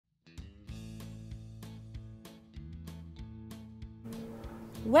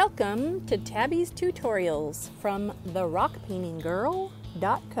Welcome to Tabi's tutorials from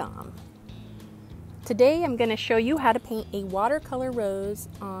therockpaintinggirl.com. Today I'm going to show you how to paint a watercolor rose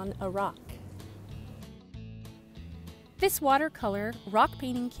on a rock. This watercolor rock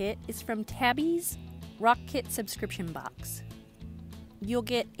painting kit is from Tabi's Rock Kit subscription box. You'll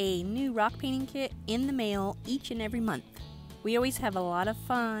get a new rock painting kit in the mail each and every month. We always have a lot of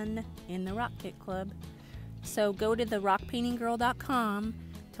fun in the Rock Kit Club, so go to therockpaintinggirl.com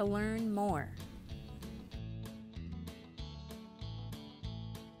to learn more.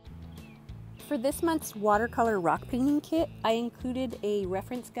 For this month's watercolor rock painting kit, I included a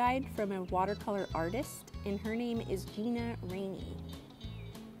reference guide from a watercolor artist, and her name is Gina Rainey.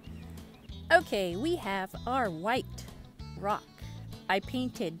 Okay, we have our white rock. I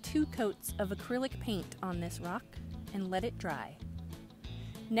painted 2 coats of acrylic paint on this rock and let it dry.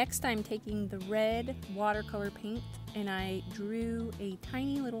 Next, I'm taking the red watercolor paint and I drew a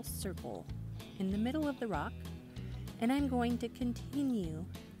tiny little circle in the middle of the rock, and I'm going to continue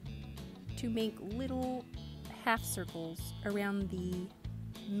to make little half circles around the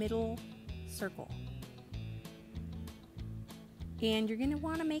middle circle. And you're going to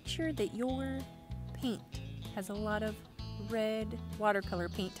want to make sure that your paint has a lot of red watercolor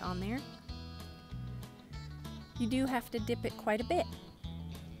paint on there. You do have to dip it quite a bit.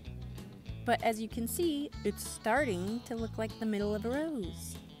 But as you can see, it's starting to look like the middle of a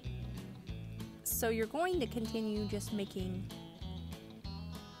rose. So you're going to continue just making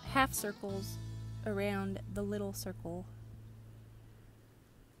half circles around the little circle.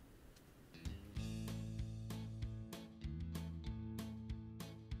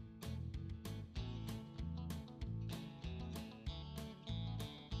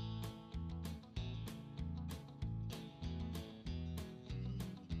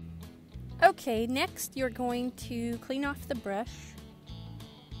 Okay, next you're going to clean off the brush,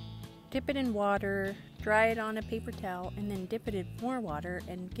 dip it in water, dry it on a paper towel, and then dip it in more water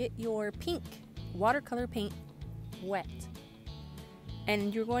and get your pink watercolor paint wet.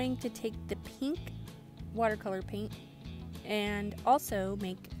 And you're going to take the pink watercolor paint and also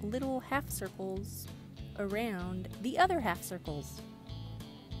make little half circles around the other half circles.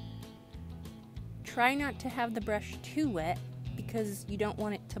 Try not to have the brush too wet, because you don't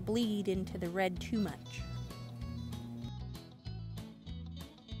want it to bleed into the red too much.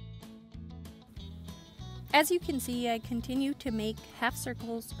 As you can see, I continue to make half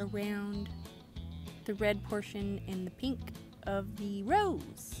circles around the red portion and the pink of the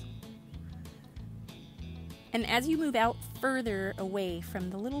rose. And as you move out further away from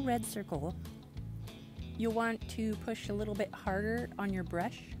the little red circle, you'll want to push a little bit harder on your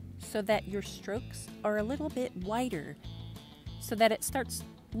brush so that your strokes are a little bit wider, so that it starts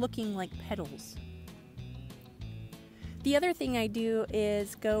looking like petals. The other thing I do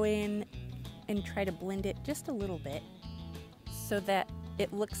is go in and try to blend it just a little bit so that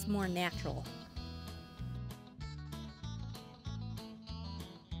it looks more natural.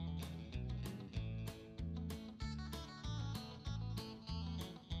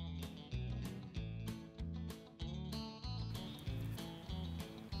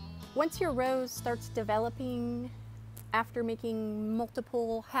 Once your rose starts developing after making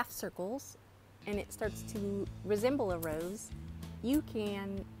multiple half circles and it starts to resemble a rose, you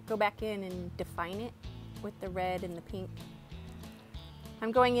can go back in and define it with the red and the pink.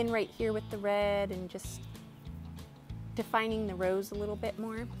 I'm going in right here with the red and just defining the rose a little bit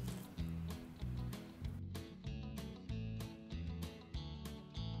more.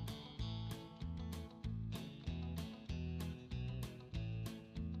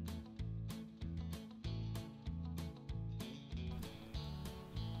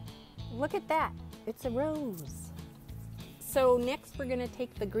 Look at that, it's a rose. So next we're going to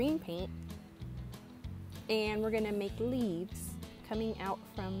take the green paint and we're going to make leaves coming out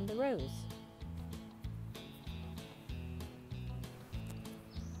from the rose.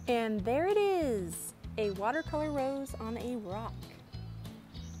 And there it is, a watercolor rose on a rock.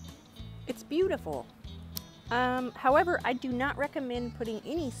 It's beautiful. However, I do not recommend putting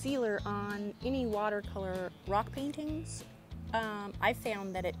any sealer on any watercolor rock paintings. I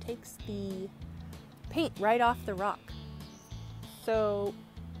found that it takes the paint right off the rock. So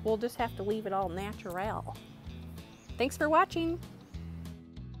we'll just have to leave it all natural. Thanks for watching.